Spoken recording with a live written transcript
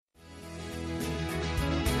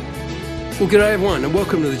Well, g'day everyone and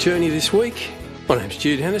welcome to The Journey this week. My name's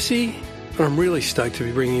Jude Hennessy and I'm really stoked to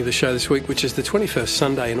be bringing you the show this week, which is the 21st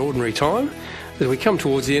Sunday in Ordinary Time as we come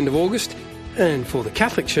towards the end of August. And for the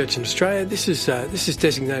Catholic Church in Australia, this is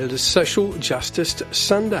designated as Social Justice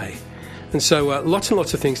Sunday. And so lots and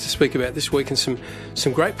lots of things to speak about this week and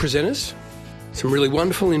some great presenters, some really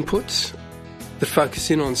wonderful inputs that focus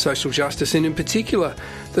in on social justice and in particular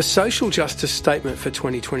the social justice statement for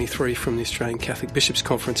 2023 from the Australian Catholic Bishops'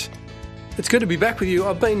 Conference. It's good to be back with you.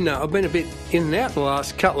 I've been a bit in and out the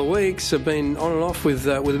last couple of weeks. I've been on and off with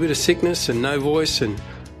a bit of sickness and no voice and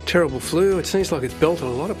terrible flu. It seems like it's belted a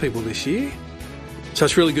lot of people this year. So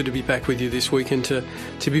it's really good to be back with you this week and to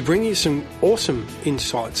be bringing you some awesome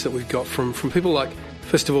insights that we've got from people like,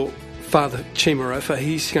 first of all, Father Chima Ofor.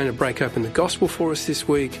 He's going to break open the gospel for us this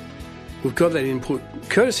week. We've got that input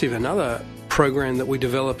courtesy of another program that we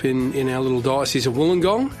develop in our little diocese of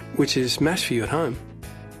Wollongong, which is Mass for You at Home.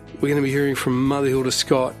 We're going to be hearing from Mother Hilda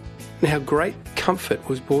Scott and how great comfort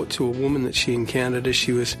was brought to a woman that she encountered as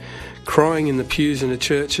she was crying in the pews in a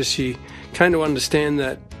church as she came to understand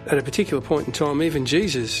that at a particular point in time, even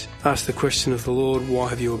Jesus asked the question of the Lord, "Why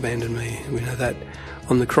have you abandoned me?" We know that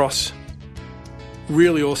on the cross.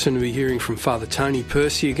 Really awesome to be hearing from Father Tony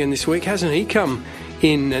Percy again this week. Hasn't he come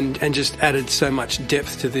in and just added so much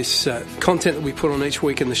depth to this content that we put on each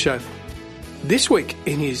week in the show? This week,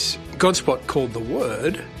 in his Godspot called The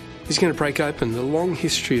Word, he's going to break open the long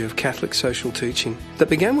history of Catholic social teaching that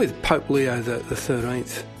began with Pope Leo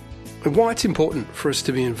XIII and why it's important for us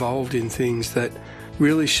to be involved in things that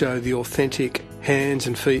really show the authentic hands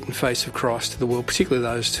and feet and face of Christ to the world, particularly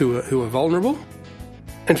those who are vulnerable.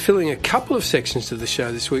 And filling a couple of sections of the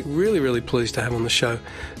show this week, really pleased to have on the show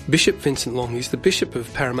Bishop Vincent Long. He's the Bishop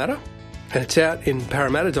of Parramatta, and it's out in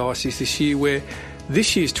Parramatta Diocese this year where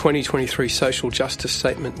this year's 2023 Social Justice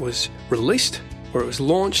Statement was released, or it was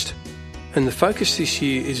launched, and the focus this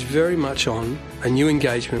year is very much on a new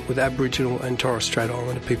engagement with Aboriginal and Torres Strait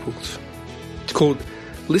Islander peoples. It's called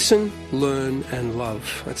Listen, Learn and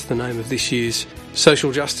Love. That's the name of this year's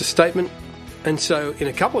Social Justice Statement. And so in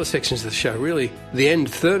a couple of sections of the show, really the end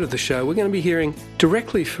third of the show, we're going to be hearing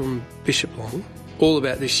directly from Bishop Long all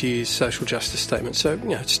about this year's Social Justice Statement. So,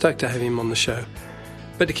 stoked to have him on the show.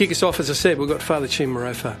 But to kick us off, as I said, we've got Father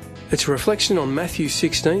Chima Ofor. It's a reflection on Matthew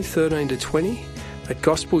 16, 13 to 20. At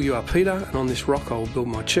Gospel you are Peter, and on this rock I will build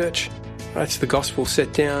my church. That's the Gospel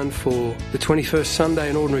set down for the 21st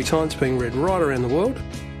Sunday in Ordinary Times, being read right around the world.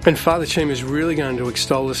 And Father Chima is really going to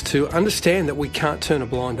extol us to understand that we can't turn a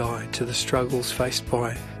blind eye to the struggles faced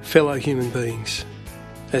by fellow human beings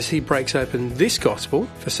as he breaks open this Gospel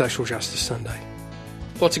for Social Justice Sunday.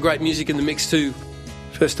 Lots of great music in the mix too.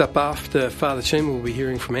 First up after Father Chima, we'll be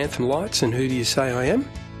hearing from Anthem Lights and Who Do You Say I Am?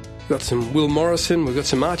 We've got some Will Morrison, we've got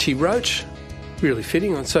some Archie Roach. Really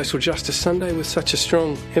fitting on Social Justice Sunday with such a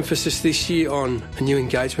strong emphasis this year on a new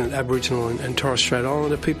engagement with Aboriginal and Torres Strait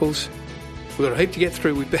Islander peoples. We've got a heap to get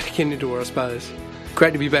through. We better get into it, I suppose.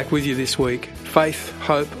 Great to be back with you this week. Faith,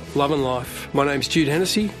 hope, love and life. My name's Jude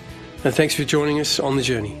Hennessy, and thanks for joining us on The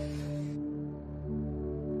Journey.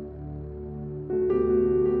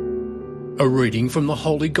 A reading from the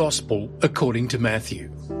Holy Gospel according to Matthew.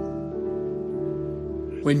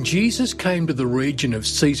 When Jesus came to the region of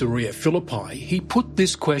Caesarea Philippi, he put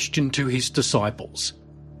this question to his disciples: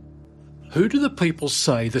 "Who do the people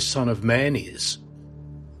say the Son of Man is?"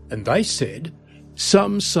 And they said,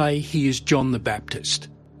 "Some say he is John the Baptist,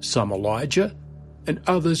 some Elijah, and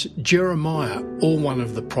others Jeremiah or one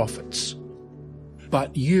of the prophets."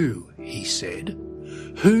 "But you," he said,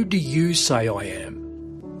 "who do you say I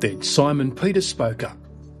am?" Then Simon Peter spoke up.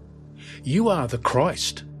 "You are the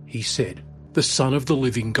Christ," he said, "the Son of the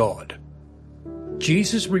living God."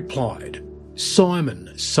 Jesus replied, "Simon,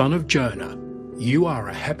 son of Jonah, you are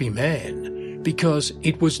a happy man, because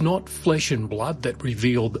it was not flesh and blood that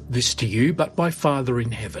revealed this to you, but my Father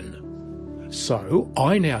in heaven. So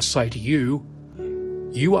I now say to you,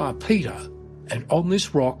 you are Peter, and on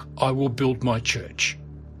this rock I will build my church.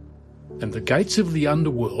 And the gates of the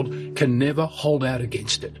underworld can never hold out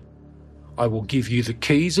against it. I will give you the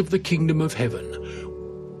keys of the kingdom of heaven.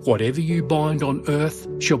 Whatever you bind on earth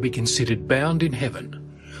shall be considered bound in heaven.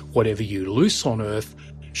 Whatever you loose on earth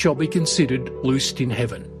shall be considered loosed in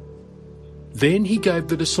heaven." Then he gave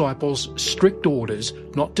the disciples strict orders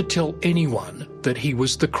not to tell anyone that he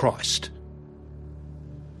was the Christ.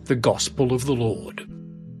 The Gospel of the Lord.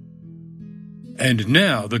 And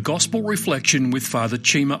now the Gospel reflection with Father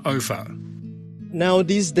Chima Ofor. Now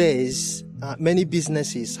these days, many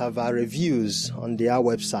businesses have reviews on their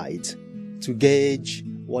website to gauge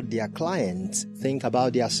what their clients think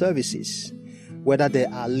about their services, whether they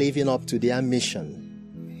are living up to their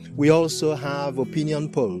mission. We also have opinion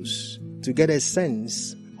polls to get a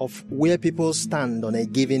sense of where people stand on a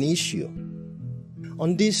given issue.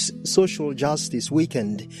 On this social justice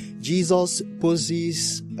weekend, Jesus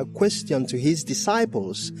poses a question to his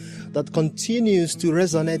disciples that continues to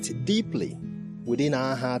resonate deeply within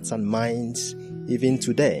our hearts and minds even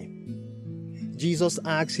today. Jesus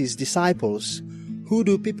asks his disciples, "Who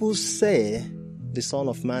do people say the Son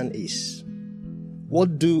of Man is?"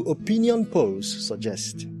 What do opinion polls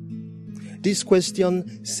suggest? This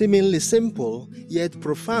question, seemingly simple yet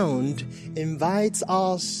profound, invites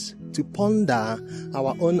us to ponder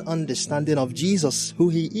our own understanding of Jesus, who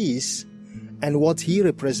he is, and what he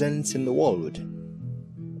represents in the world.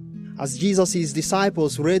 As Jesus'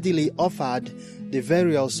 disciples readily offered the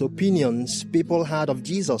various opinions people had of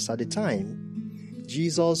Jesus at the time,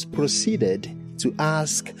 Jesus proceeded to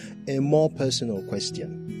ask a more personal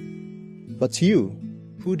question. "But you,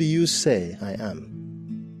 who do you say I am?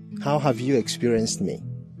 How have you experienced me?"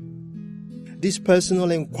 This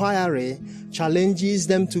personal inquiry challenges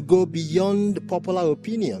them to go beyond popular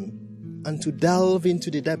opinion and to delve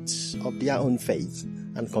into the depths of their own faith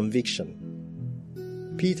and conviction.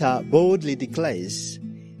 Peter boldly declares,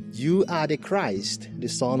 "You are the Christ, the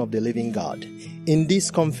Son of the living God." In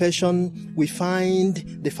this confession, we find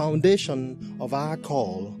the foundation of our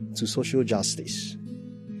call to social justice.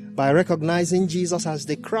 By recognizing Jesus as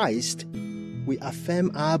the Christ, we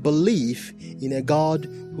affirm our belief in a God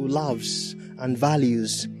who loves and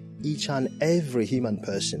values each and every human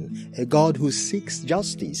person, a God who seeks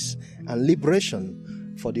justice and liberation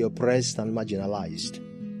for the oppressed and marginalized.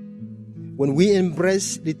 When we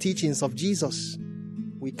embrace the teachings of Jesus,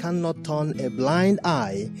 we cannot turn a blind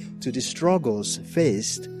eye to the struggles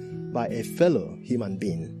faced by a fellow human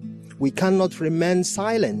being. We cannot remain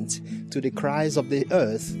silent to the cries of the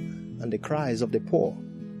earth and the cries of the poor.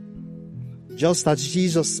 Just as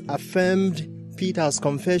Jesus affirmed Peter's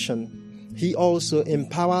confession, he also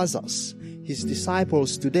empowers us, his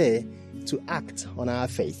disciples today, to act on our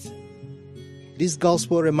faith. This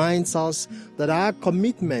gospel reminds us that our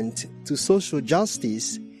commitment to social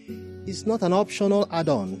justice is not an optional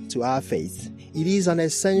add-on to our faith. It is an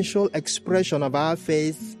essential expression of our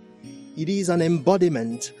faith. It is an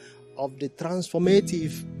embodiment of the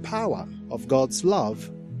transformative power of God's love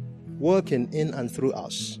working in and through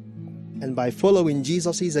us. And by following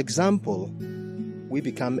Jesus' example, we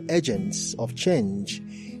become agents of change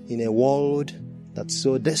in a world that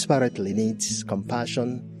so desperately needs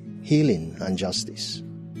compassion, healing, and justice.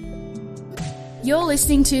 You're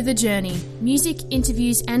listening to The Journey, music,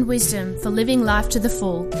 interviews, and wisdom for living life to the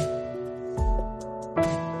full.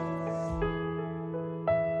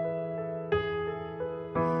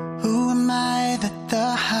 Who am I that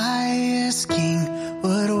the highest king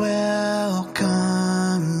would welcome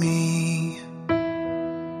me?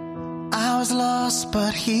 I was lost,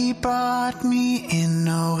 but he brought me in.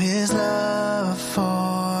 Oh, his love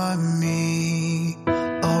for me.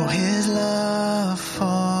 Oh, his love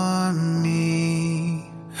for me.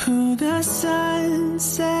 Who the sun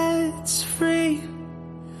sets free,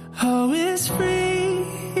 oh, is free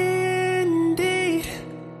indeed.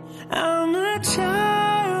 I'm a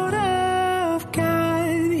child of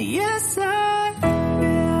God, yes I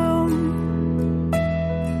am.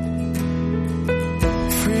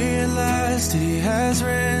 Free at last, he has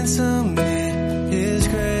ransomed me, his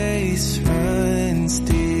grace runs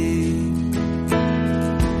deep.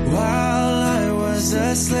 While I was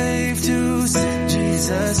a slave to sin,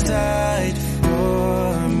 Jesus died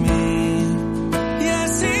for me.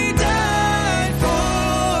 Yes, he died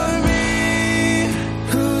for me.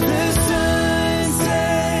 Who the Son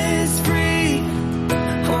sets free,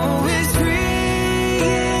 oh, is free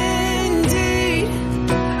indeed.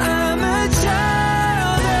 I'm a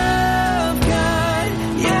child of God,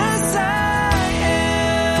 yes I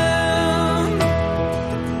am.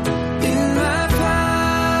 In my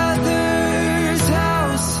Father's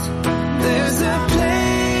house, there's a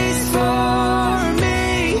place for me.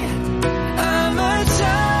 I'm a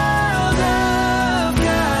child of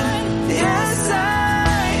God, yes I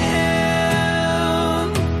am.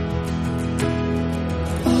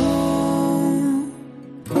 Oh,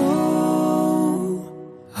 oh,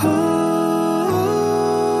 oh.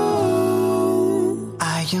 I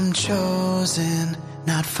am chosen,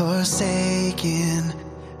 not forsaken.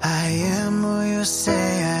 I am who you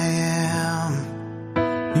say I am.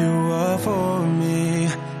 You are for me,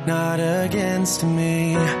 not against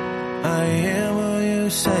me. I am who you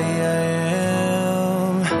say I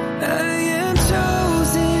am. I am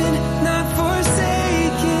chosen, not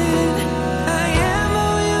forsaken. I am who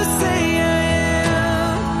you say I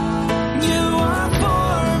am. You are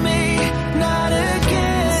for me, not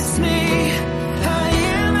against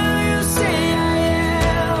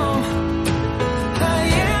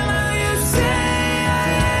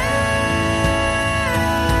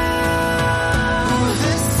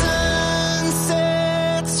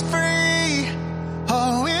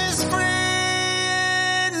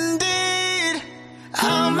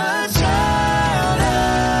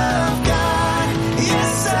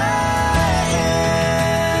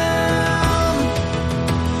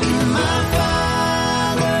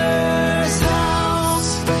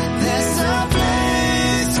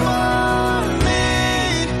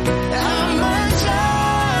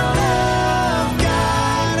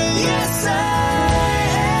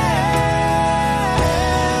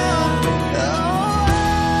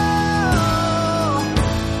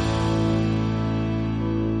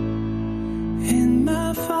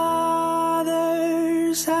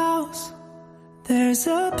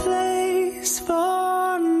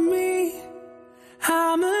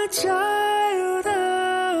I'm a child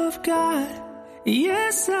of God.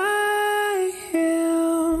 Yes, I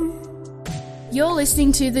am. You're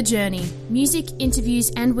listening to The Journey, music,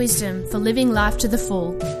 interviews and wisdom for living life to the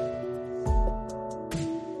full.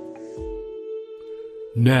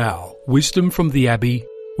 Now, wisdom from the Abbey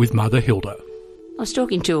with Mother Hilda. I was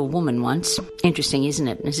talking to a woman once. Interesting, isn't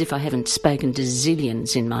it? As if I haven't spoken to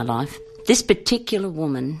zillions in my life. This particular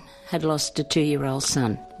woman had lost a 2-year-old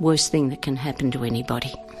son. Worst thing that can happen to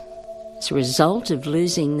anybody. As a result of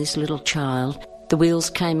losing this little child, the wheels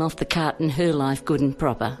came off the cart in her life good and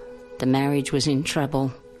proper. The marriage was in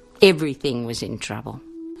trouble. Everything was in trouble.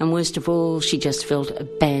 And worst of all, she just felt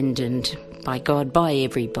abandoned by God, by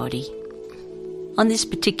everybody. On this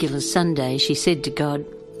particular Sunday, she said to God,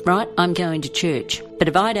 "Right, I'm going to church, but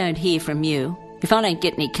if I don't hear from you, if I don't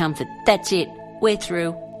get any comfort, that's it. We're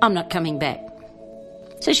through. I'm not coming back."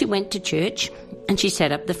 So she went to church and she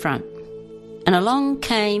sat up the front. And along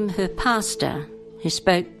came her pastor, who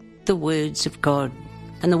spoke the words of God.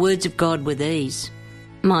 And the words of God were these: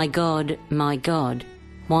 my God,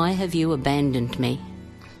 why have you abandoned me?"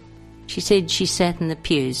 She said she sat in the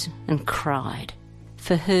pews and cried.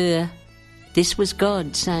 For her, this was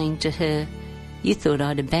God saying to her, "You thought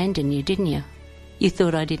I'd abandon you, didn't you? You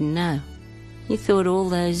thought I didn't know. You thought all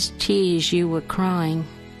those tears you were crying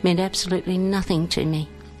meant absolutely nothing to me,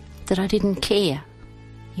 that I didn't care.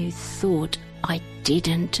 You thought I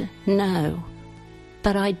didn't know.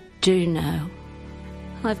 But I do know.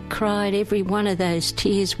 I've cried every one of those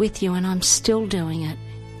tears with you and I'm still doing it.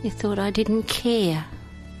 You thought I didn't care.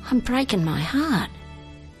 I'm breaking my heart.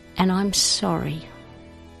 And I'm sorry.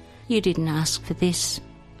 You didn't ask for this.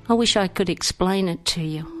 I wish I could explain it to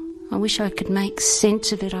you. I wish I could make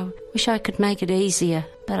sense of it. I wish I could make it easier,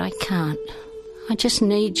 but I can't. I just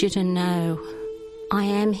need you to know. I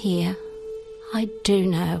am here. I do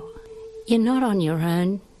know. You're not on your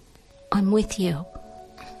own. I'm with you."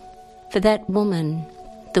 For that woman,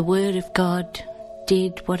 the Word of God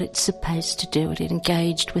did what it's supposed to do. It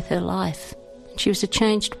engaged with her life. She was a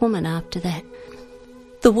changed woman after that.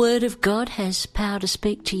 The Word of God has power to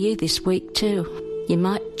speak to you this week too. You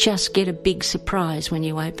might just get a big surprise when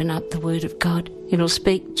you open up the Word of God. It'll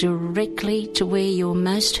speak directly to where you're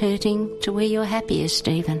most hurting, to where you're happiest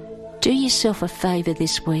even. Do yourself a favour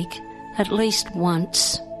this week, at least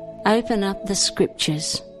once. Open up the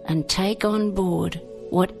Scriptures and take on board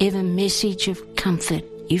whatever message of comfort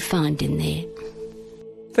you find in there.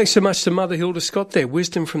 Thanks so much to Mother Hilda Scott there.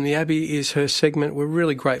 Wisdom from the Abbey is her segment. We're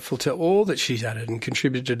really grateful to all that she's added and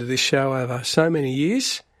contributed to this show over so many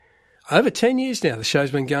years. Over 10 years now the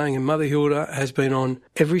show's been going and Mother Hilda has been on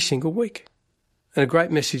every single week. And a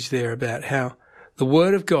great message there about how the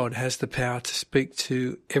Word of God has the power to speak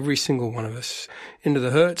to every single one of us, into the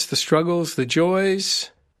hurts, the struggles, the joys,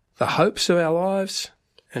 the hopes of our lives.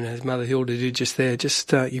 And as Mother Hilda did just there,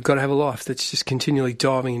 you've got to have a life that's just continually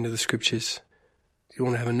diving into the Scriptures. If you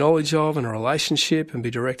want to have a knowledge of and a relationship and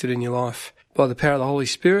be directed in your life by the power of the Holy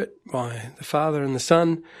Spirit, by the Father and the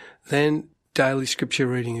Son, then daily Scripture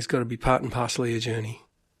reading has got to be part and parcel of your journey.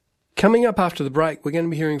 Coming up after the break, we're going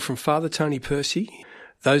to be hearing from Father Tony Percy.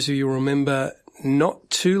 Those of you who remember, not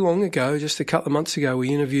too long ago, just a couple of months ago,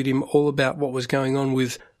 we interviewed him all about what was going on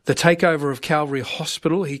with the takeover of Calvary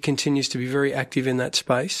Hospital. He continues to be very active in that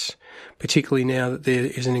space, particularly now that there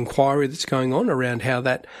is an inquiry that's going on around how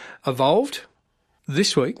that evolved.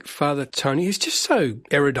 This week, Father Tony is just so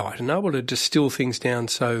erudite and able to distill things down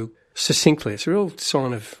so succinctly. It's a real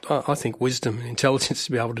sign of, I think, wisdom and intelligence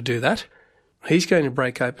to be able to do that. He's going to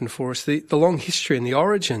break open for us the long history and the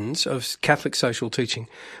origins of Catholic social teaching,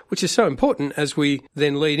 which is so important as we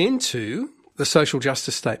then lead into the social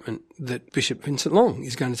justice statement that Bishop Vincent Long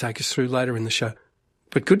is going to take us through later in the show.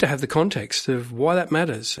 But good to have the context of why that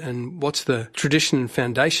matters and what's the tradition and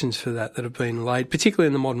foundations for that have been laid, particularly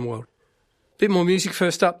in the modern world. Bit more music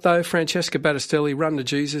first up, though. Francesca Battistelli, Run to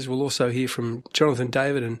Jesus. We'll also hear from Jonathan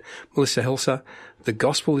David and Melissa Helser. The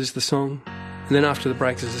Gospel is the song. And then after the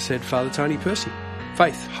break, as I said, Father Tony Percy.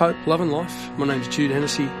 Faith, hope, love and life. My name's Jude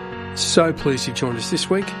Hennessy. So pleased you joined us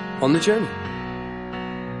this week on The Journey.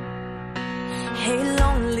 Hey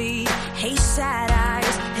lonely, hey sad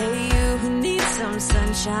eyes, hey you who need some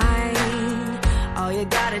sunshine. All you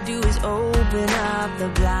gotta do is open up the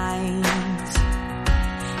blinds.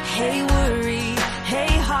 Hey worry, hey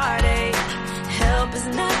heartache, help is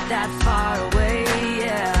not that far away,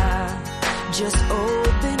 yeah. Just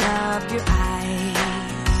open up your eyes.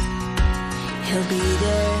 He'll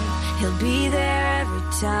be there every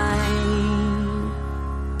time.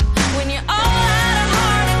 When you're all out of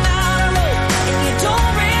heart and out of road, and you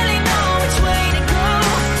don't really know which way to go,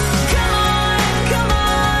 come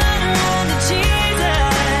on, run to Jesus.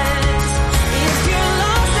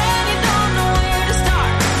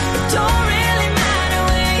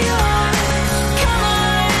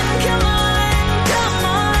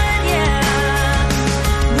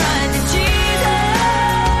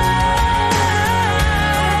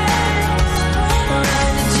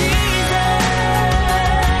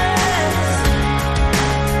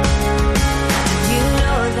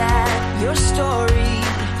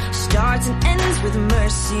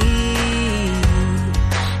 mercy,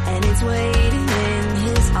 and it's waiting in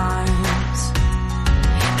his arms.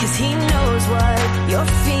 'Cause he knows what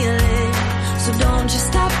you're feeling, so don't just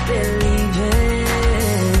stop believing.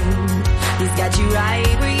 He's got you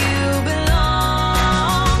right where you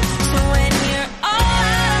belong. So when you're all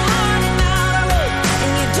out of heart and out of hope,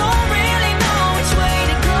 and you don't really know which way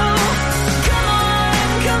to go, come on,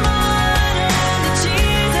 run to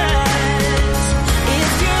Jesus. If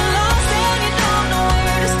you're lost and you don't know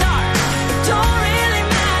where to start, it don't really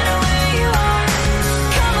matter where you are.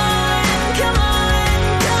 Come on,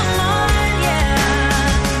 yeah.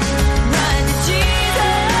 Run to Jesus.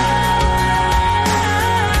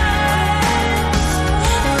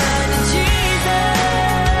 Run to Jesus.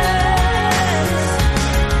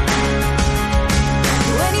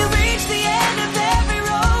 When you reach the end of every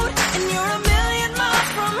road and you're a million miles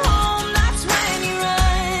from home, that's when you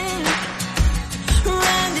run.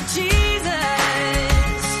 Run to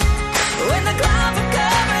Jesus. When the clouds have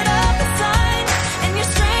covered up the sun and your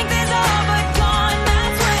strength is all but gone,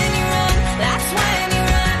 that's when you run. That's when you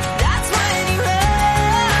run. That's when you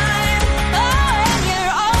run. Oh, and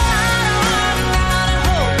you're all out of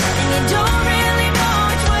hope, and you don't really know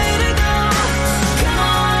which way to go. Come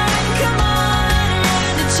on,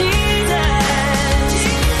 run to Jesus.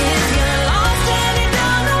 If you're lost and you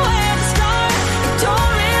don't know where to start, it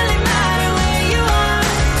don't really matter where you are.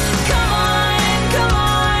 Come on,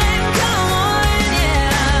 yeah.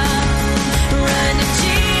 Run to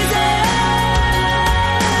Jesus.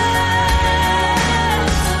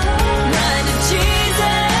 Run to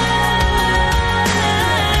Jesus.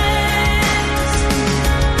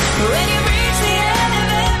 When you reach the end of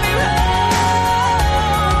every road,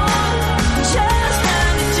 just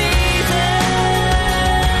run to Jesus.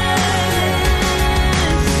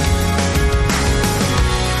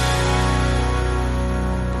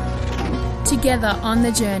 Together on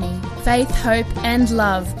the journey, faith, hope, and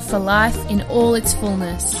love for life in all its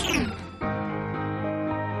fullness.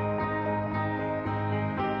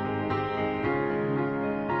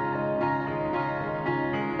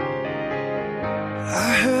 I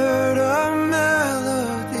heard a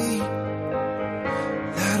melody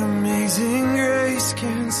that Amazing Grace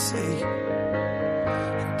can say.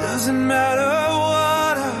 It doesn't matter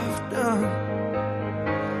what I've done,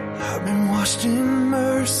 I've been washed in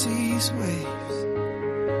mercy's waves.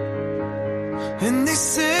 And they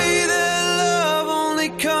say that love only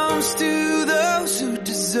comes to those who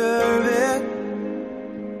deserve it,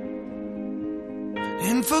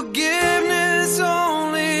 and forgiveness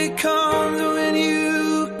only comes when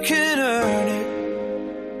you can earn it.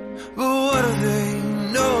 But what do they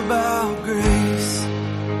know about grace?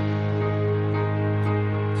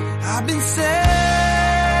 I've been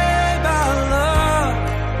saved by love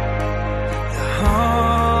that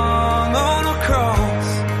hung on a cross.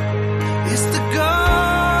 It's the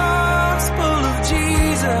gospel of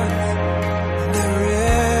Jesus that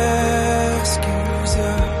rescues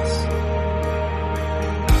us.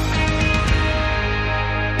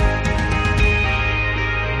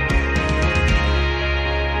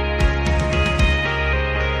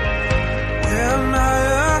 Where are my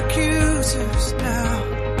accusers now?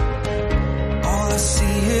 All I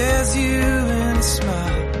see is you and a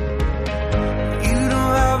smile. You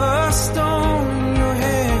don't have a stone in your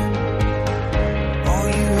hand. All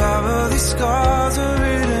you have are these scars of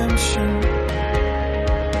redemption.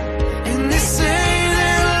 And they say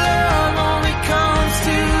that love only comes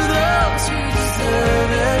to those who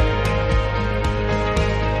deserve it,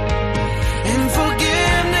 and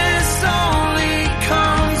forgiveness only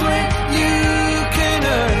comes when you can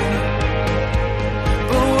earn it.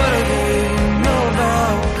 But what do they know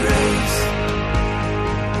about grace?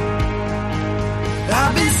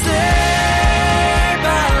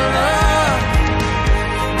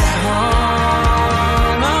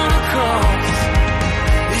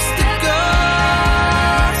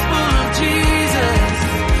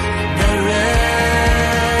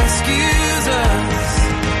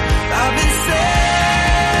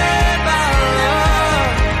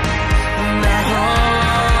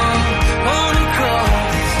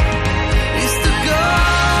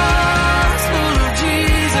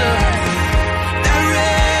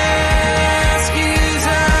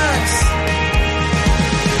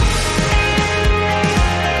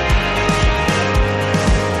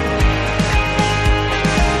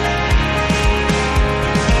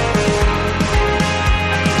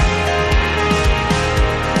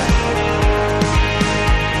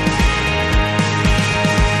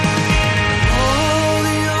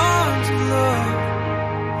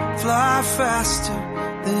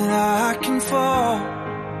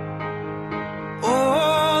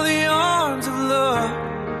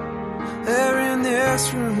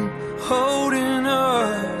 classroom holding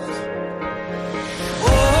us.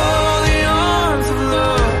 Oh, the arms of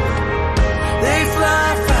love, they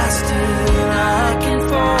fly faster than I can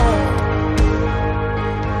fall.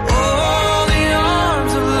 Oh, the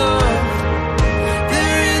arms of love,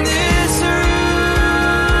 they're in this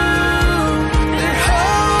room, they're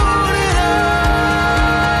holding us.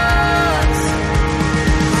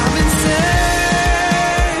 I've been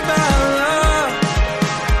saved by love,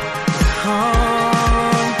 hung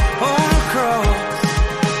on a cross.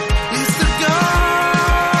 It's the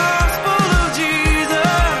gospel of Jesus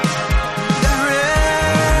that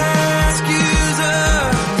rescues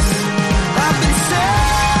us. I've been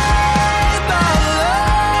saved by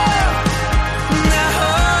love, now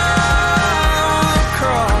hung on a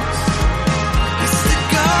cross. It's the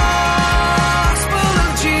gospel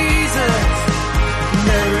of Jesus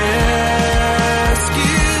that rescues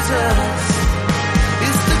us.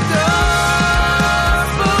 It's the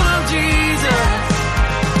gospel of Jesus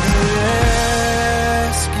that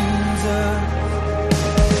rescues us.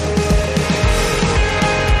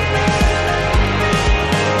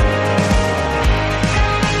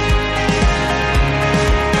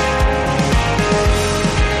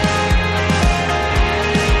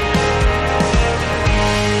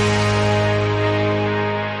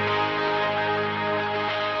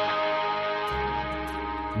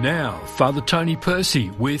 Now, Father Tony Percy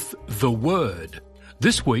with The Word.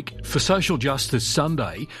 This week, for Social Justice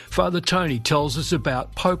Sunday, Father Tony tells us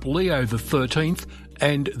about Pope Leo XIII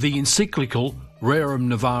and the encyclical Rerum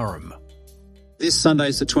Novarum. This Sunday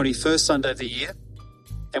is the 21st Sunday of the year,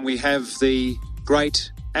 and we have the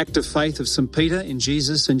great act of faith of St. Peter in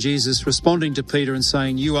Jesus, and Jesus responding to Peter and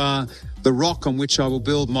saying, "You are the rock on which I will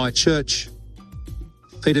build my church."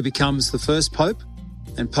 Peter becomes the first pope,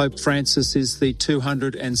 and Pope Francis is the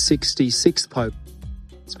 266th pope.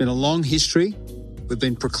 It's been a long history. We've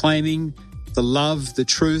been proclaiming the love, the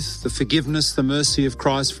truth, the forgiveness, the mercy of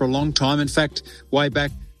Christ for a long time. In fact, way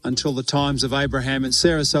back until the times of Abraham and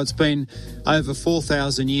Sarah. So it's been over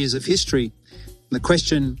 4,000 years of history. And the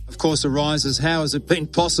question, of course, arises, how has it been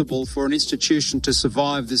possible for an institution to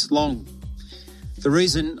survive this long? The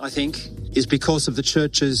reason, I think, is because of the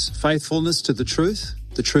Church's faithfulness to the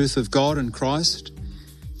truth of God and Christ,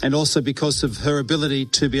 and also because of her ability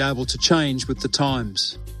to be able to change with the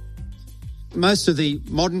times. Most of the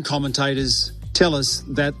modern commentators tell us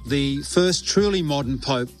that the first truly modern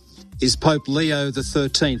pope is Pope Leo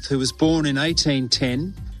XIII, who was born in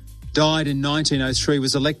 1810, died in 1903,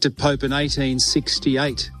 was elected pope in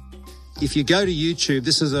 1868. If you go to YouTube,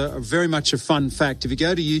 this is a very much a fun fact. If you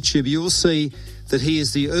go to YouTube, you will see that he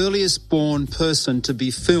is the earliest born person to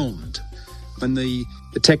be filmed. When the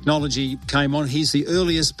technology came on, he's the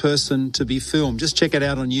earliest person to be filmed. Just check it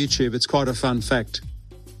out on YouTube. It's quite a fun fact.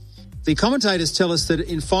 The commentators tell us that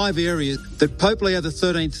in 5 areas that Pope Leo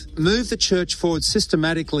XIII moved the church forward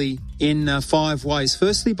systematically in 5 ways.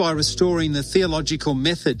 Firstly, by restoring the theological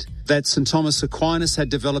method that St. Thomas Aquinas had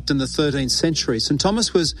developed in the 13th century. St.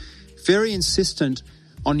 Thomas was very insistent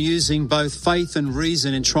on using both faith and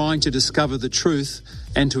reason in trying to discover the truth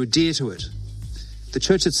and to adhere to it. The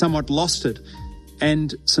church had somewhat lost it.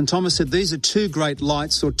 And St. Thomas said, these are 2 great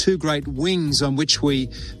lights or 2 great wings on which we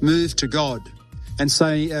move to God. And so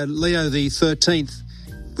Leo XIII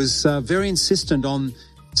was very insistent on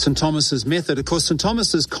St. Thomas's method. Of course, St.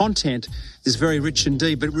 Thomas's content is very rich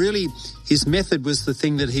indeed, but really his method was the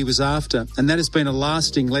thing that he was after. And that has been a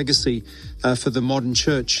lasting legacy for the modern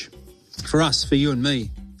church, for us, for you and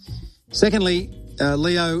me. Secondly,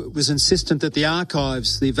 Leo was insistent that the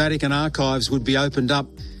archives, the Vatican archives, would be opened up,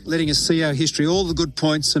 letting us see our history, all the good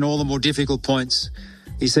points and all the more difficult points.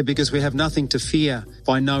 He said, because we have nothing to fear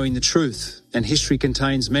by knowing the truth, and history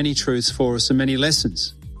contains many truths for us and many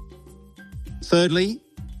lessons. Thirdly,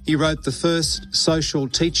 he wrote the first social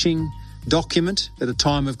teaching document at a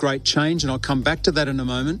time of great change, and I'll come back to that in a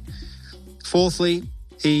moment. Fourthly,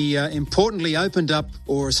 he importantly opened up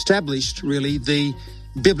or established really the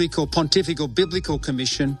Pontifical Biblical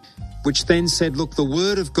Commission, which then said, look, the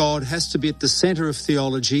Word of God has to be at the centre of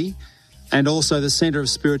theology and also the centre of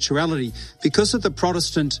spirituality. Because of the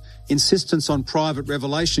Protestant insistence on private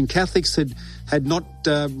revelation, Catholics had not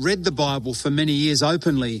read the Bible for many years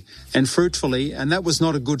openly and fruitfully, and that was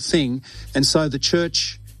not a good thing. And so the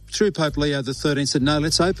Church, through Pope Leo XIII, said, no,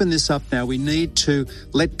 let's open this up now. We need to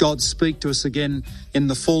let God speak to us again in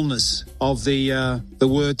the fullness of the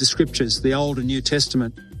Word, the Scriptures, the Old and New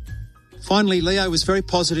Testament. Finally, Leo was very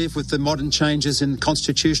positive with the modern changes in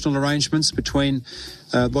constitutional arrangements between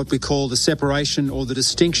what we call the separation or the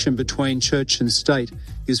distinction between church and state.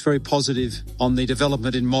 He was very positive on the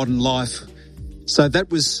development in modern life. So that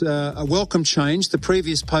was a welcome change. The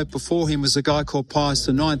previous Pope before him was a guy called Pius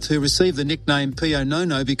IX, who received the nickname Pio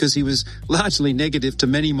Nono because he was largely negative to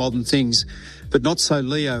many modern things, but not so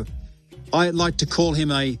Leo. I like to call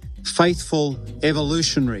him a faithful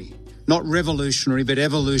evolutionary. Not revolutionary, but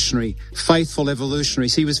evolutionary, faithful evolutionary.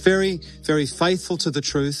 So he was very, very faithful to the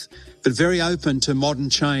truth, but very open to modern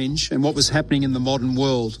change and what was happening in the modern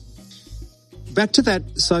world. Back to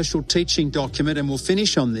that social teaching document, and we'll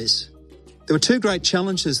finish on this. There were two great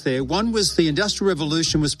challenges there. One was the Industrial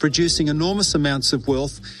Revolution was producing enormous amounts of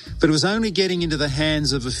wealth, but it was only getting into the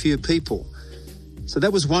hands of a few people. So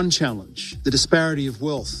that was one challenge, the disparity of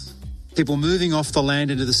wealth. People moving off the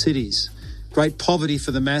land into the cities. Great poverty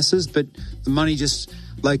for the masses, but the money just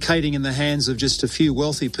locating in the hands of just a few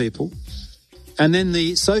wealthy people. And then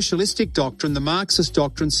the socialistic doctrine, the Marxist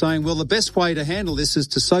doctrine, saying, well, the best way to handle this is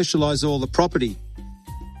to socialise all the property.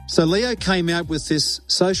 So Leo came out with this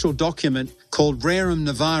social document called Rerum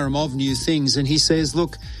Novarum of New Things, and he says,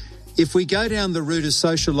 look, if we go down the route of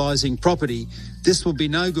socialising property, this will be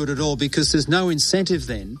no good at all because there's no incentive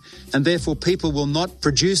then, and therefore people will not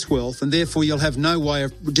produce wealth, and therefore you'll have no way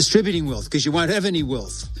of distributing wealth because you won't have any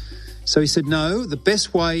wealth. So he said, no, the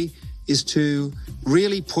best way is to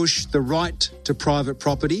really push the right to private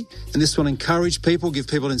property, and this will encourage people, give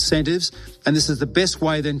people incentives, and this is the best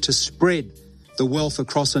way then to spread the wealth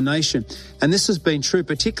across a nation. And this has been true,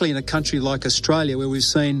 particularly in a country like Australia, where we've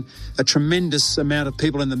seen a tremendous amount of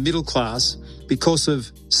people in the middle class because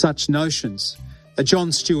of such notions.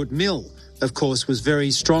 John Stuart Mill, of course, was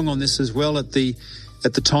very strong on this as well at the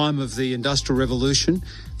time of the Industrial Revolution,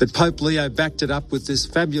 but Pope Leo backed it up with this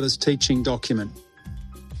fabulous teaching document.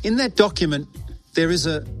 In that document, there is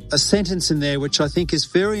a sentence in there which I think is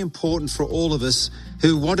very important for all of us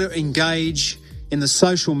who want to engage in the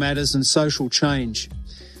social matters and social change.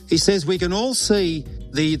 He says we can all see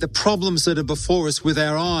the problems that are before us with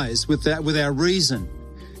our eyes, with our reason.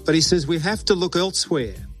 But he says we have to look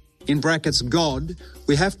elsewhere, in brackets God.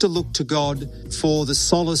 We have to look to God for the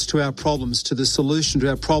solace to our problems, to the solution to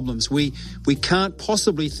our problems. We can't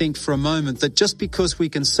possibly think for a moment that just because we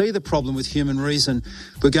can see the problem with human reason,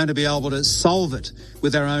 we're going to be able to solve it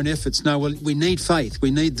with our own efforts. No, we need faith.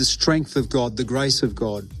 We need the strength of God, the grace of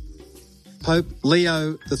God. Pope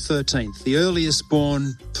Leo XIII, the earliest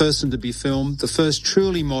born person to be filmed, the first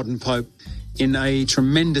truly modern pope in a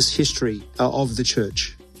tremendous history of the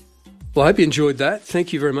church. Well, I hope you enjoyed that.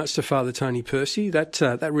 Thank you very much to Father Tony Percy.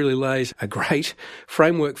 That really lays a great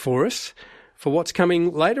framework for us for what's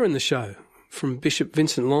coming later in the show from Bishop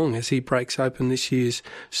Vincent Long as he breaks open this year's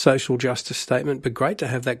social justice statement. But great to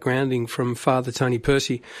have that grounding from Father Tony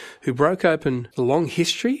Percy, who broke open the long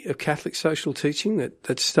history of Catholic social teaching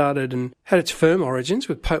that started and had its firm origins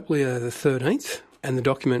with Pope Leo XIII and the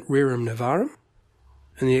document Rerum Novarum,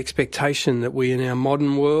 and the expectation that we in our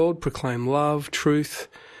modern world proclaim love, truth,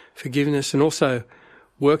 forgiveness, and also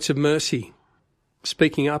works of mercy,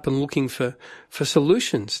 speaking up and looking for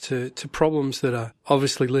solutions to problems that are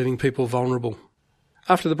obviously leaving people vulnerable.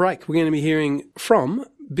 After the break, we're going to be hearing from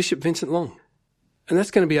Bishop Vincent Long. And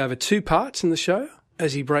that's going to be over 2 parts in the show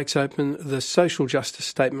as he breaks open the social justice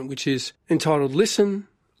statement, which is entitled Listen,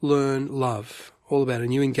 Learn, Love, all about a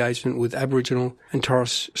new engagement with Aboriginal and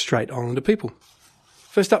Torres Strait Islander people.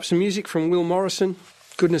 First up, some music from Will Morrison,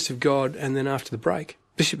 Goodness of God, and then after the break,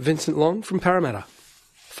 Bishop Vincent Long from Parramatta.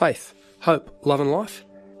 Faith, hope, love and life.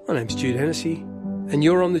 My name's Jude Hennessy, and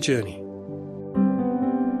you're on the journey.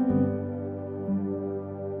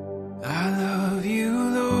 I love you,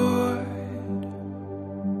 Lord,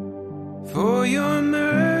 for your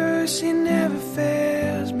mercy never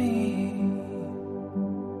fails me.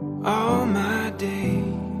 All my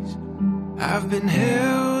days I've been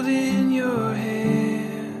held in your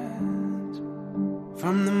hands,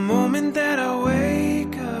 from the moment that I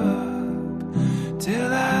wake up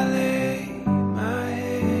till I lay my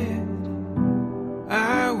head.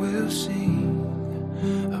 I will sing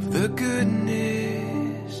of the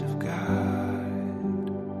goodness of God.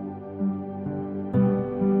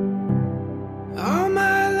 All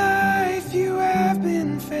my life you have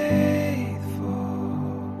been faithful.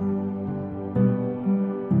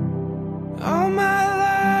 All my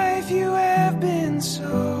life you have been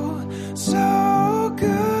so, so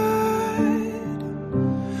good.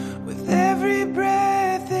 With every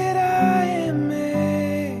breath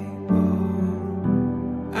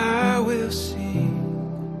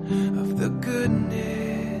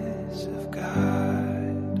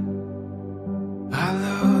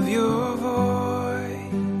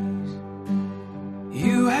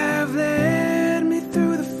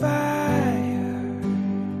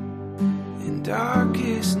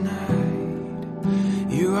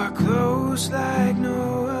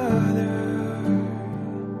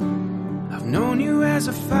as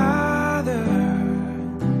a father,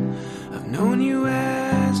 I've known you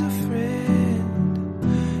as a friend,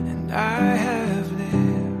 and I have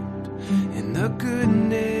lived in the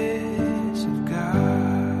goodness of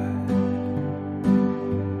God.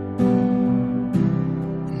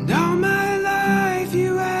 And all my life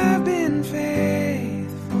you have been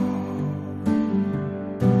faithful.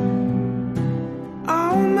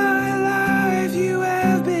 All my life you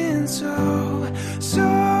have been so,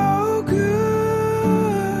 so good.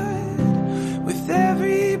 With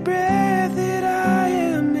every breath that I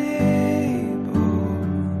am able,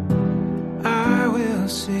 I will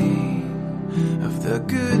sing of the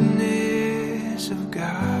goodness of God.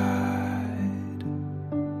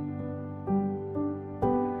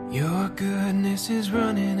 Your goodness is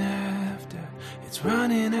running after, it's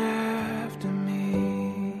running after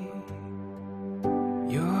me.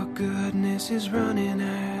 Your goodness is running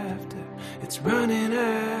after, it's running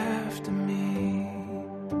after me.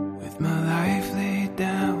 With my life laid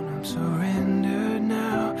down, I'm surrendered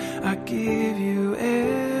now. I give you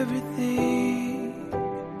everything.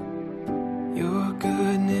 Your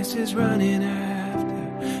goodness is running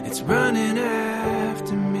after, it's running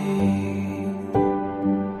after me.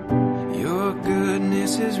 Your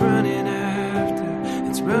goodness is running after,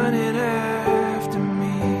 it's running after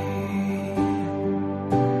me.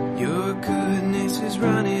 Your goodness is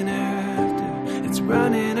running after, it's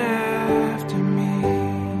running after me.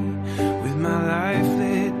 With my life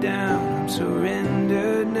laid down, I'm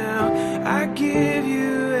surrendered now. I give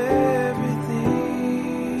you everything.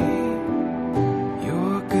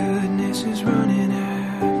 Your goodness is running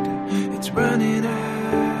after, it's running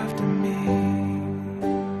after me.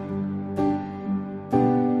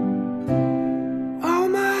 All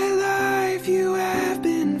my life you have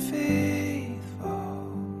been faithful.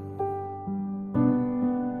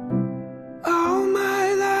 All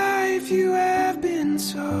my life you have been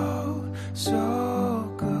so,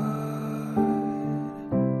 so good.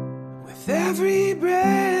 With every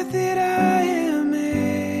breath that I am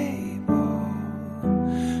able,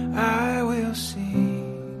 I will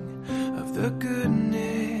sing of the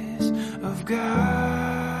goodness of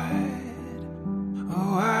God.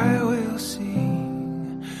 Oh, I will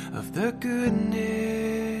sing of the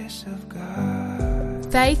goodness of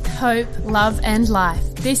God. Faith, hope, love and life.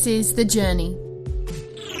 This is The Journey.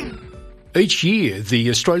 Each year, the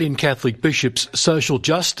Australian Catholic Bishops' Social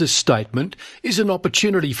Justice Statement is an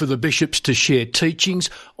opportunity for the bishops to share teachings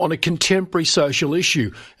on a contemporary social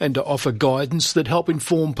issue and to offer guidance that help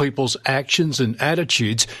inform people's actions and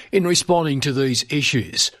attitudes in responding to these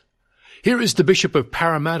issues. Here is the Bishop of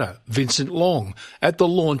Parramatta, Vincent Long, at the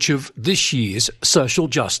launch of this year's Social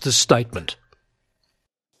Justice Statement.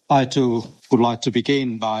 I too would like to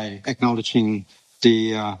begin by acknowledging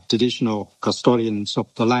the traditional custodians of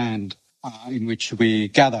the land in which we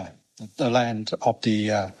gather, the land of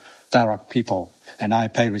the Darak people, and I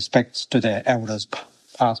pay respects to their elders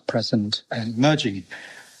past, present and emerging.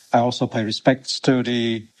 I also pay respects to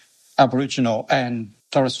the Aboriginal and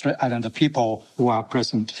Torres Strait Islander people who are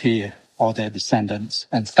present here, or their descendants,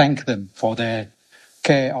 and thank them for their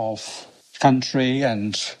care of country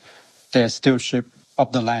and their stewardship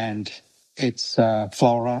of the land, its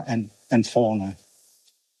flora and fauna.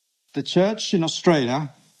 The church in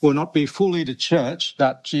Australia will not be fully the church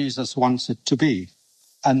that Jesus wants it to be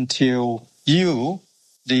until you,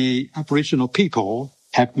 the Aboriginal people,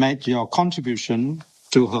 have made your contribution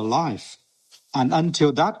to her life, and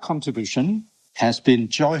until that contribution has been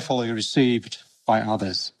joyfully received by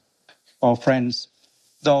others. Well, friends,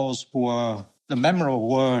 those were the memorable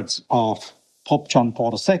words of Pope John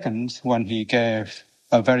Paul II when he gave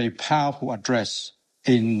a very powerful address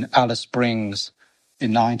in Alice Springs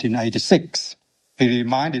in 1986. He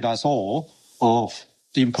reminded us all of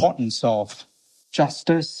the importance of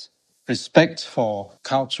justice, respect for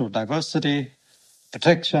cultural diversity,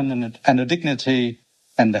 protection and the dignity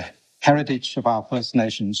and the heritage of our First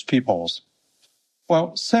Nations peoples.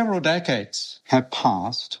 Well, several decades have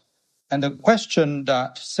passed, and the question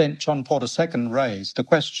that St. John Paul II raised, the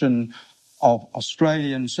question of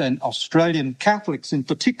Australians and Australian Catholics in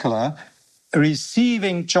particular,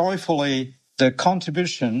 receiving joyfully the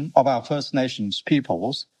contribution of our First Nations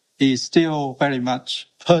peoples, is still very much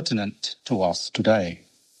pertinent to us today.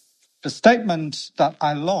 The statement that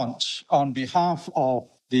I launched on behalf of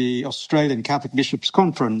the Australian Catholic Bishops'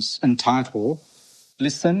 Conference, entitled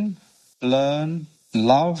Listen, Learn,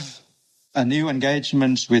 Love, a New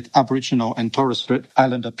Engagement with Aboriginal and Torres Strait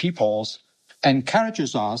Islander Peoples,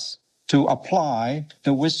 encourages us to apply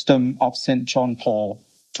the wisdom of St. John Paul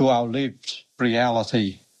to our lived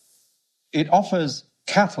reality. It offers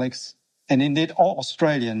Catholics, and indeed all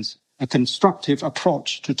Australians, a constructive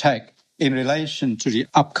approach to take in relation to the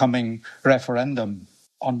upcoming referendum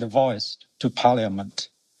on the voice to Parliament.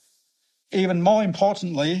 Even more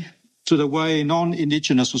importantly, to the way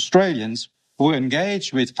non-Indigenous Australians who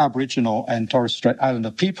engage with Aboriginal and Torres Strait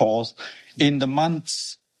Islander peoples in the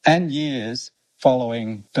months and years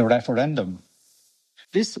following the referendum.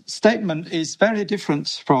 This statement is very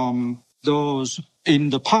different from those in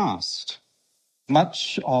the past.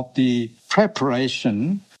 Much of the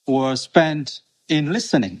preparation was spent in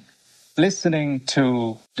listening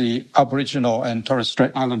to the Aboriginal and Torres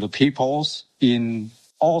Strait Islander peoples in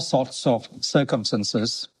all sorts of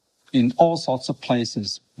circumstances, in all sorts of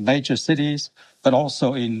places, major cities, but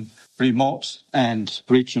also in remote and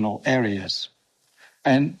regional areas.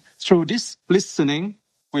 And through this listening,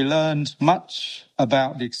 we learned much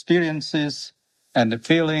about the experiences and the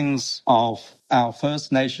feelings of our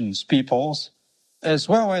First Nations peoples, as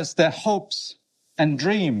well as their hopes and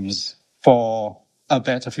dreams for a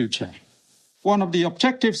better future. One of the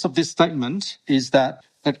objectives of this statement is that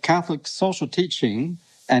Catholic social teaching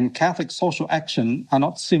and Catholic social action are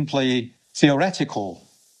not simply theoretical.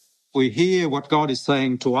 We hear what God is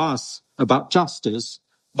saying to us about justice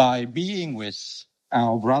by being with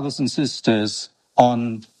our brothers and sisters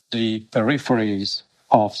on the peripheries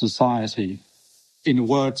of society. In the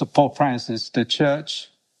words of Pope Francis, the church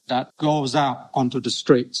that goes out onto the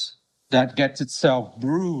streets, that gets itself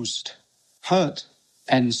bruised, hurt,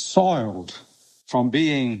 and soiled from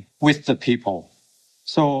being with the people.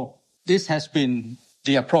 So this has been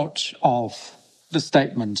the approach of the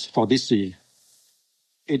statement for this year.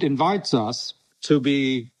 It invites us to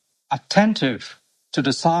be attentive to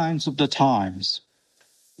the signs of the times.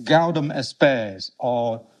 Gaudem et Spes,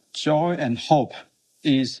 or Joy and Hope,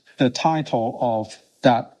 is the title of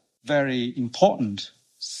that very important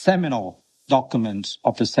seminal document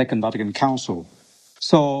of the Second Vatican Council.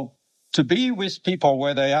 So to be with people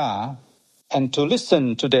where they are and to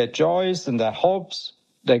listen to their joys and their hopes,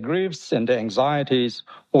 their griefs and their anxieties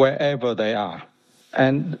wherever they are.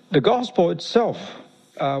 And the gospel itself,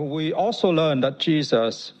 we also learn that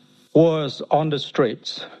Jesus was on the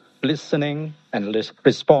streets listening and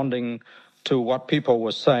responding to what people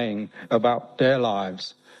were saying about their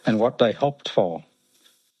lives and what they hoped for.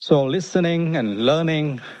 So listening and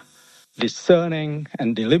learning, discerning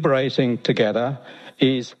and deliberating together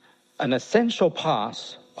is an essential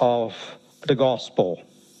part of the gospel,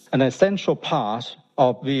 an essential part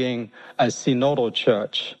of being a synodal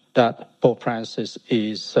church that Pope Francis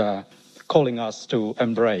is calling us to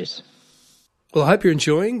embrace. Well, I hope you're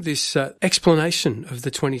enjoying this explanation of the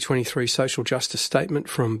 2023 Social Justice Statement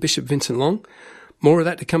from Bishop Vincent Long. More of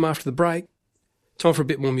that to come after the break. Time for a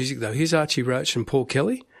bit more music, though. Here's Archie Roach and Paul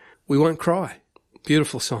Kelly. We Won't Cry.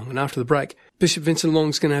 Beautiful song. And after the break, Bishop Vincent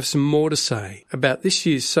Long's going to have some more to say about this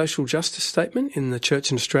year's Social Justice Statement in the Church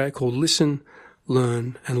in Australia called Listen,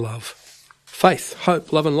 Learn and Love. Faith,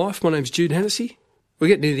 hope, love and life. My name's Jude Hennessy. We're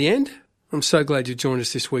getting near the end. I'm so glad you've joined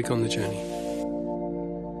us this week on The Journey.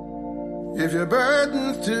 If your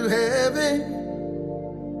burden's too heavy,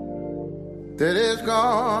 that it's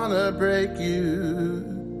gonna break you,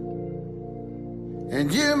 and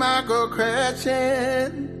you might go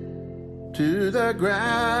crashing to the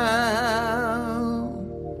ground.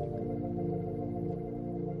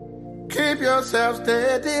 Keep yourself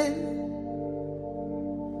steady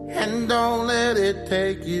and don't let it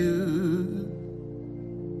take you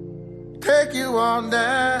on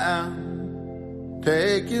down.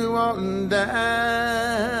 Take you on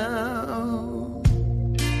down.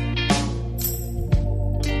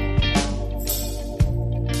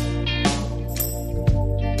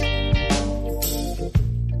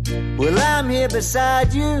 Well, I'm here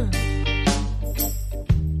beside you,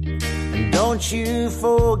 and don't you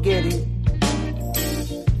forget it.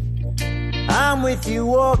 I'm with you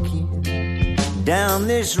walking down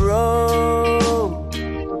this road.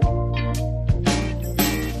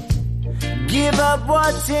 Give up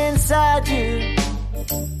what's inside you,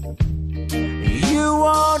 you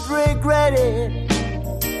won't regret it.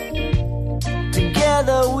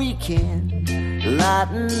 Together we can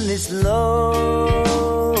lighten this load.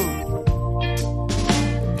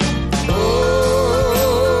 Oh,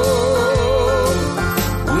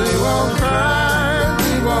 we won't cry,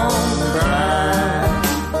 we won't cry.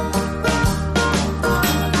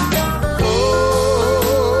 Oh,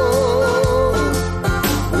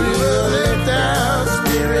 we will lift our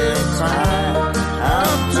spirits high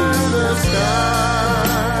up to the sky.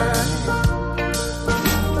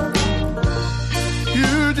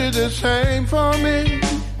 You did the same for me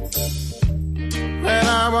when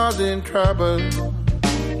I was in trouble.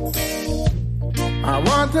 I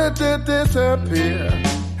wanted to disappear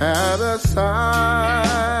out of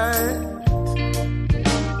sight.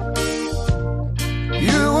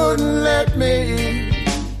 You wouldn't let me.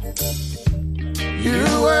 You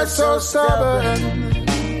were so stubborn.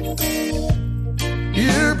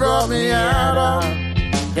 You brought me out of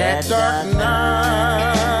that dark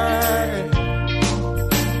night.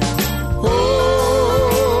 Oh,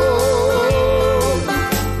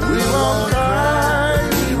 we won't cry,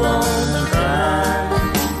 we won't cry.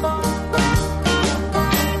 Oh,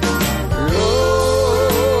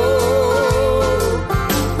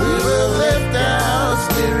 we will lift our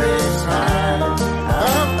spirits high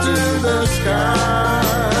up to the sky.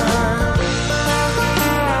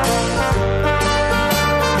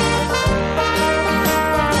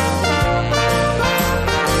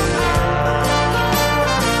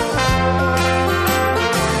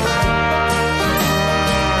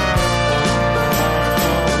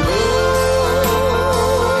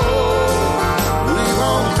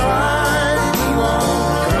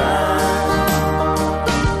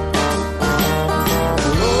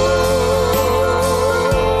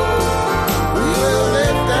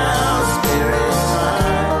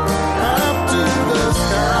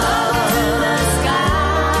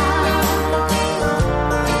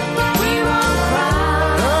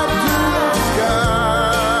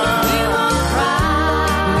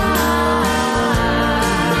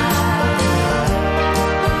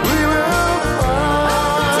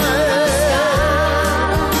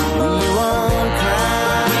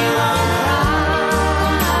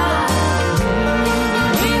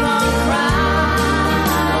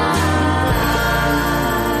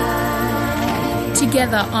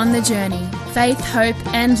 Together on the journey, faith, hope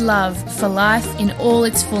and love for life in all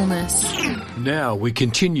its fullness. Now we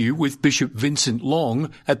continue with Bishop Vincent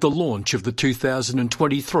Long at the launch of the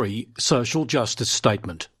 2023 Social Justice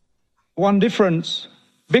Statement. One difference,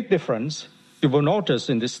 big difference, you will notice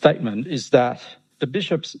in this statement is that the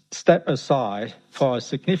bishops step aside for a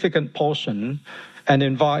significant portion and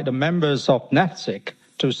invite the members of NATSIC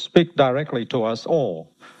to speak directly to us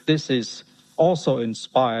all. This is also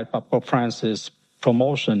inspired by Pope Francis'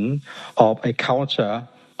 promotion of a culture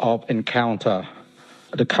of encounter,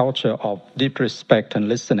 the culture of deep respect and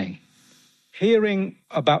listening. Hearing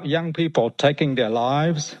about young people taking their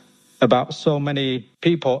lives, about so many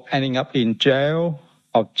people ending up in jail,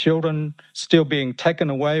 of children still being taken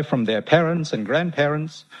away from their parents and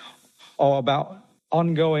grandparents, or about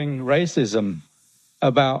ongoing racism,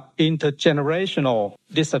 about intergenerational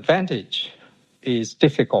disadvantage is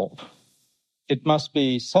difficult. It must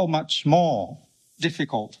be so much more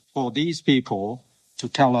difficult for these people to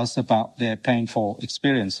tell us about their painful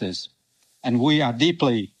experiences. And we are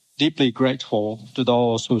deeply, deeply grateful to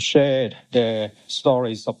those who shared their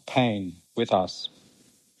stories of pain with us.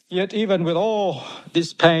 Yet even with all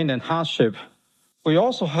this pain and hardship, we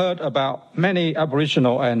also heard about many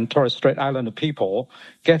Aboriginal and Torres Strait Islander people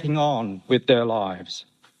getting on with their lives,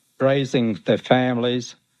 raising their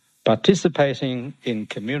families, participating in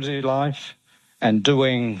community life, and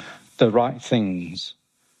doing the right things.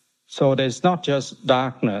 So there's not just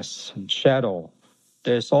darkness and shadow,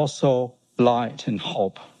 there's also light and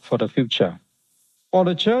hope for the future. While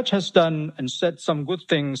the church has done and said some good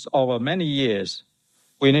things over many years,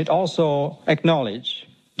 we need also acknowledge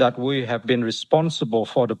that we have been responsible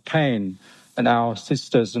for the pain that our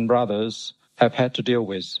sisters and brothers have had to deal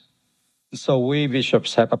with. So we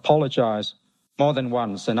bishops have apologized more than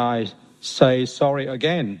once, and I say sorry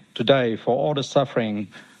again today for all the suffering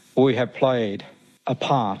we have played a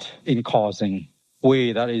part in causing.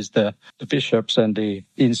 We, that is the bishops and the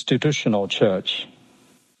institutional church.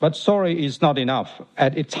 But sorry is not enough.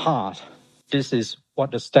 At its heart, this is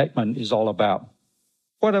what the statement is all about.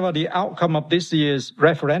 Whatever the outcome of this year's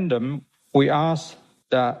referendum, we ask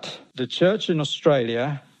that the church in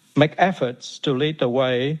Australia make efforts to lead the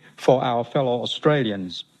way for our fellow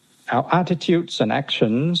Australians. Our attitudes and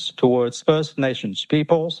actions towards First Nations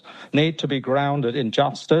peoples need to be grounded in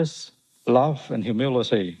justice, love and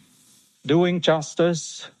humility. Doing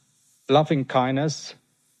justice, loving kindness,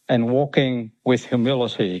 and walking with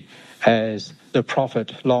humility, as the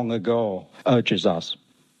prophet long ago urges us.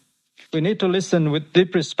 We need to listen with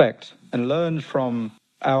deep respect and learn from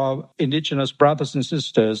our Indigenous brothers and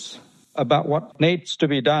sisters about what needs to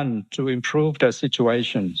be done to improve their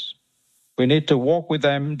situations. We need to walk with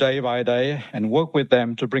them day by day and work with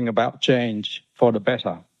them to bring about change for the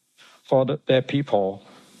better, for their people,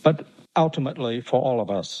 but ultimately for all of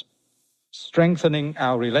us. Strengthening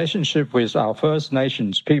our relationship with our First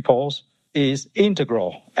Nations peoples is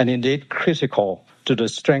integral and indeed critical to the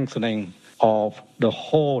strengthening of the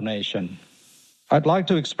whole nation. I'd like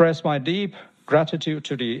to express my deep gratitude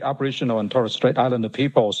to the Aboriginal and Torres Strait Islander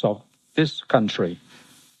peoples of this country.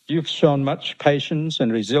 You've shown much patience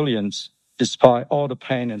and resilience despite all the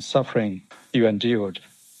pain and suffering you endured.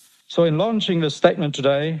 So in launching the statement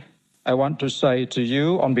today, I want to say to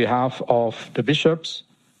you on behalf of the bishops,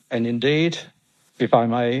 and indeed, if I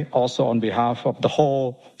may, also on behalf of the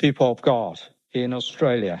whole people of God in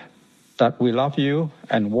Australia, that we love you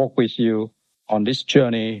and walk with you on this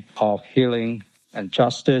journey of healing and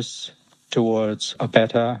justice towards a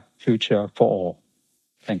better future for all.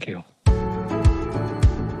 Thank you.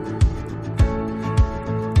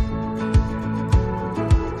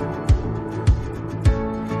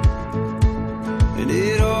 And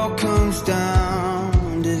it all comes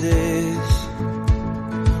down to this: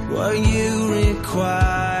 what you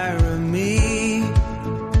require of me.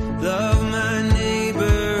 Love my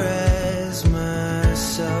neighbor as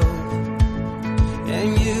myself,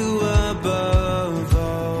 and you above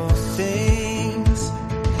all things.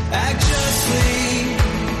 Act justly,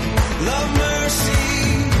 love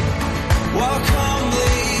mercy, walk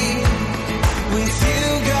humbly with you,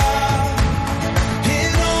 God,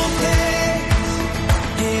 in all things,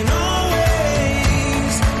 in all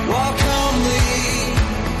ways. Walk humbly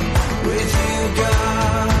with you,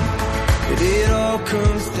 God. But it all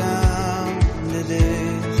comes down to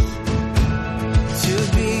this: to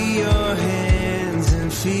be your hands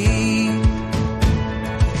and feet,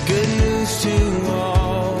 good news to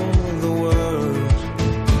all the world.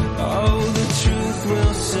 Oh, the truth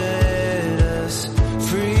will set us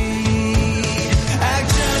free. Act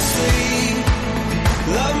justly,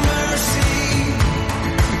 love mercy,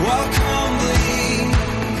 walk humbly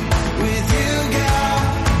with you, God,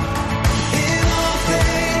 in all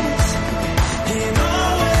things, in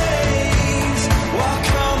all ways. Walk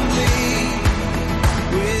humbly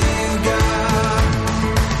with you, God.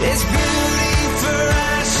 It's beauty for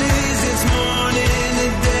ashes, it's mourning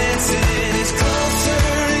and dancing. It's closer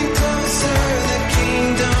and closer, the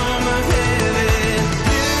kingdom of heaven.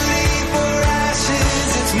 Beauty for ashes,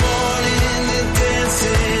 it's mourning and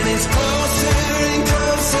dancing. It's closer and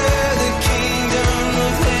closer, the kingdom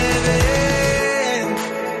of heaven.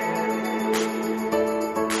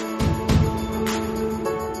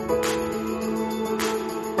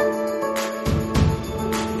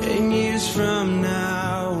 And years from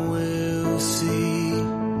now we'll see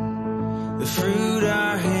the fruit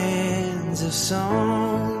our hands have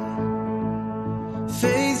sown.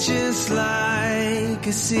 Faith just like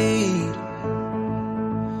a seed,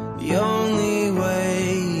 the only way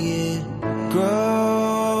it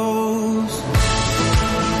grows.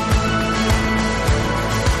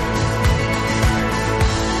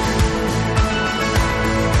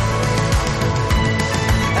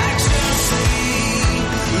 Act justly,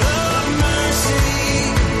 love mercy,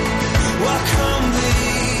 walk humbly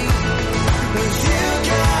with you,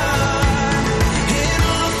 God, in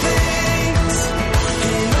all things,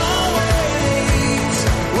 in all ways.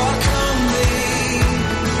 Walk humbly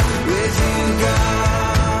with you, God.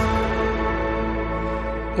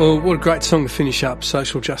 Well, what a great song to finish up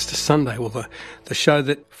Social Justice Sunday. Well, the show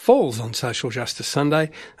that falls on Social Justice Sunday.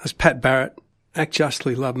 That was Pat Barrett, Act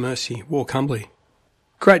Justly, Love Mercy, Walk Humbly.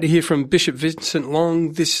 Great to hear from Bishop Vincent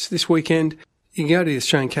Long this weekend. You can go to the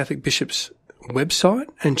Australian Catholic Bishops website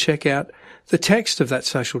and check out the text of that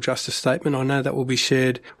social justice statement. I know that will be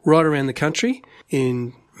shared right around the country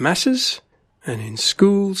in masses and in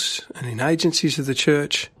schools and in agencies of the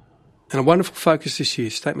church. And a wonderful focus this year,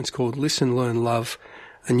 statement's called Listen, Learn, Love,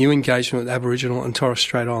 a new engagement with Aboriginal and Torres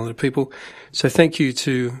Strait Islander people. So thank you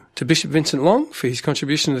to Bishop Vincent Long for his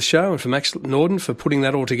contribution to the show, and for Max Norden for putting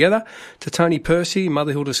that all together, to Tony Percy,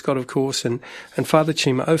 Mother Hilda Scott, of course, and Father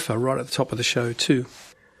Chima Ofor right at the top of the show too.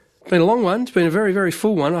 It's been a long one. It's been a very, very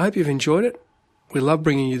full one. I hope you've enjoyed it. We love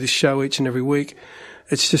bringing you this show each and every week.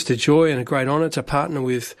 It's just a joy and a great honour to partner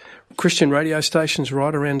with Christian radio stations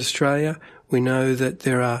right around Australia. We know that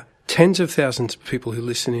there are tens of thousands of people who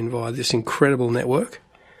listen in via this incredible network.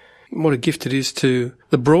 What a gift it is to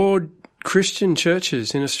the broad Christian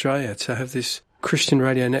churches in Australia to have this Christian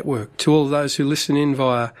radio network. To all of those who listen in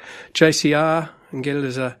via JCR and get it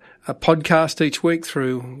as a podcast each week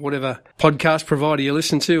through whatever podcast provider you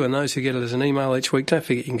listen to, and those who get it as an email each week, don't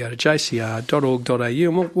forget you can go to jcr.org.au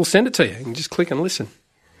and we'll send it to you. You can just click and listen.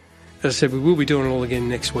 As I said, we will be doing it all again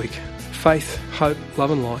next week. Faith, hope,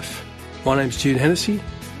 love and life. My name's Jude Hennessy,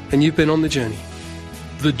 and you've been on The Journey.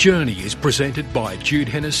 The Journey is presented by Jude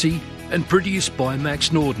Hennessy and produced by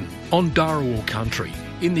Max Norden on Dharawal country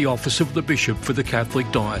in the office of the Bishop for the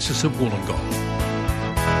Catholic Diocese of Wollongong.